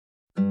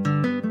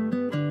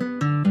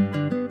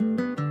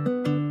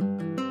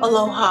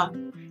Aloha.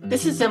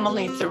 This is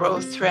Emily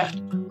Thoreau-Threat,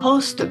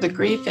 host of the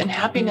Grief and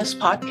Happiness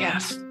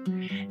podcast.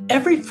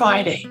 Every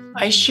Friday,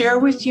 I share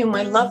with you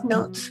my love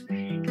notes,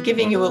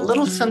 giving you a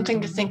little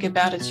something to think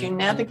about as you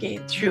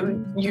navigate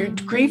through your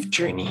grief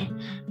journey,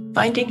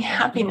 finding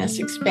happiness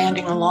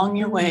expanding along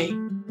your way.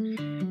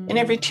 And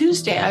every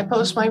Tuesday, I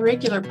post my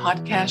regular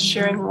podcast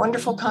sharing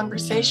wonderful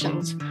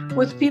conversations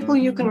with people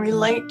you can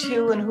relate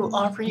to and who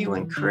offer you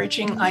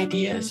encouraging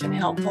ideas and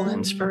helpful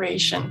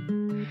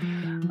inspiration.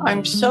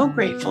 I'm so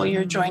grateful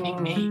you're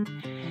joining me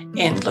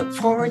and look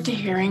forward to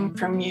hearing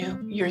from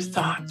you, your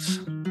thoughts.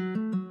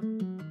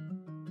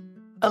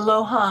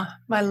 Aloha.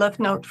 My love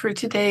note for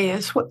today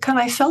is, what can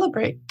I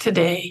celebrate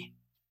today?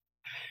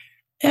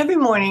 Every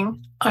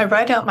morning, I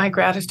write out my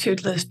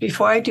gratitude list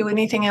before I do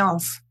anything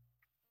else.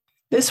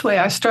 This way,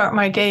 I start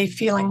my day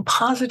feeling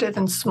positive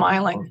and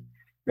smiling,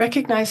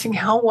 recognizing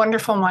how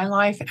wonderful my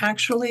life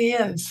actually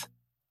is.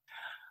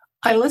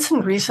 I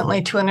listened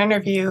recently to an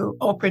interview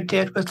Oprah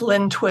did with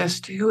Lynn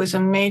Twist, who is a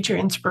major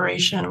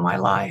inspiration in my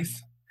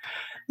life.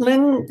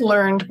 Lynn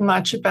learned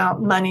much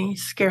about money,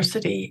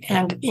 scarcity,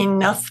 and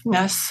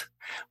enoughness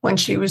when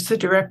she was the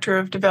Director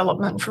of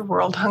Development for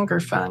World Hunger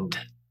Fund.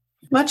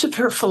 Much of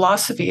her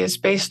philosophy is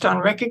based on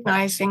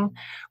recognizing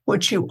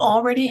what you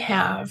already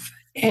have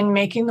and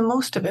making the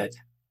most of it.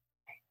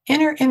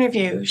 In her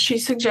interview, she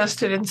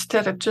suggested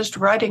instead of just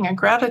writing a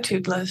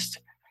gratitude list,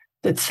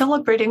 that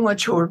celebrating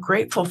what you are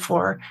grateful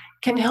for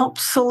can help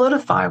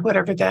solidify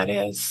whatever that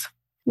is,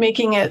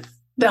 making it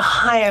the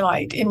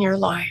highlight in your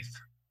life.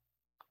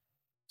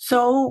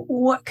 So,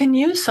 what can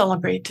you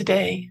celebrate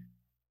today?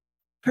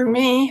 For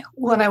me,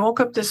 when I woke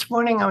up this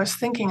morning, I was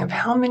thinking of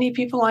how many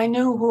people I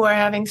know who are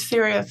having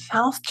serious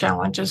health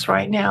challenges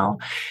right now.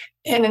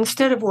 And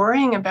instead of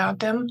worrying about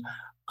them,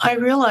 I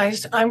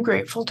realized I'm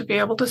grateful to be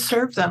able to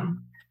serve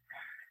them.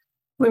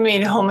 We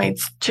made homemade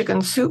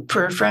chicken soup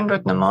for a friend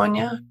with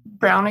pneumonia,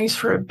 brownies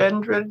for a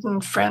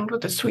bedridden friend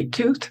with a sweet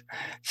tooth,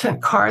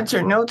 sent cards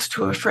or notes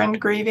to a friend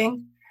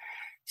grieving,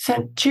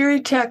 sent cheery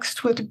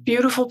texts with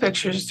beautiful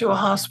pictures to a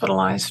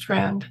hospitalized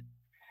friend,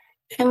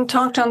 and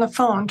talked on the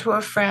phone to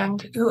a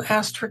friend who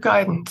asked for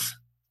guidance.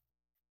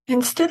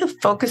 Instead of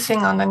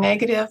focusing on the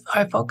negative,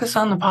 I focus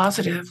on the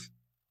positive.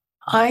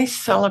 I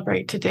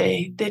celebrate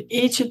today that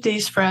each of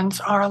these friends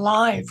are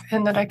alive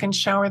and that I can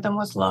shower them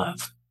with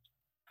love.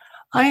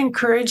 I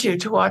encourage you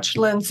to watch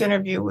Lynn's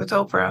interview with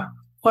Oprah,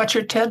 watch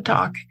her TED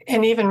Talk,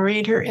 and even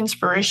read her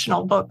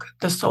inspirational book,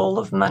 The Soul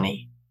of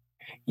Money.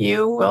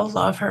 You will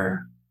love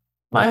her.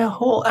 My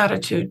whole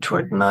attitude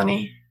toward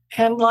money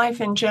and life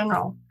in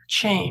general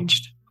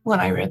changed when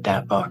I read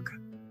that book.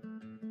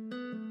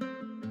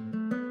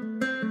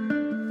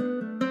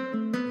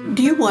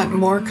 Do you want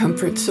more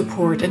comfort,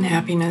 support, and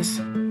happiness?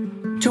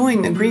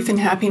 Join the Grief and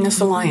Happiness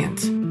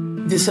Alliance.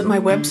 Visit my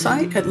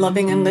website at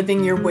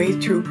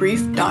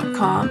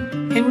lovingandlivingyourwaythroughgrief.com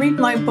and read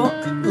my book,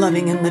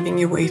 Loving and Living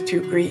Your Way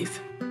Through Grief.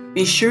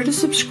 Be sure to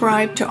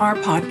subscribe to our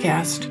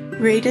podcast,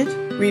 rate it,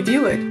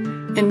 review it,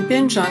 and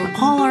binge on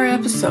all our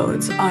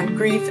episodes on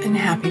grief and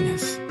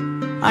happiness.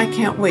 I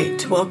can't wait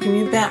to welcome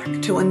you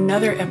back to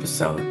another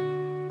episode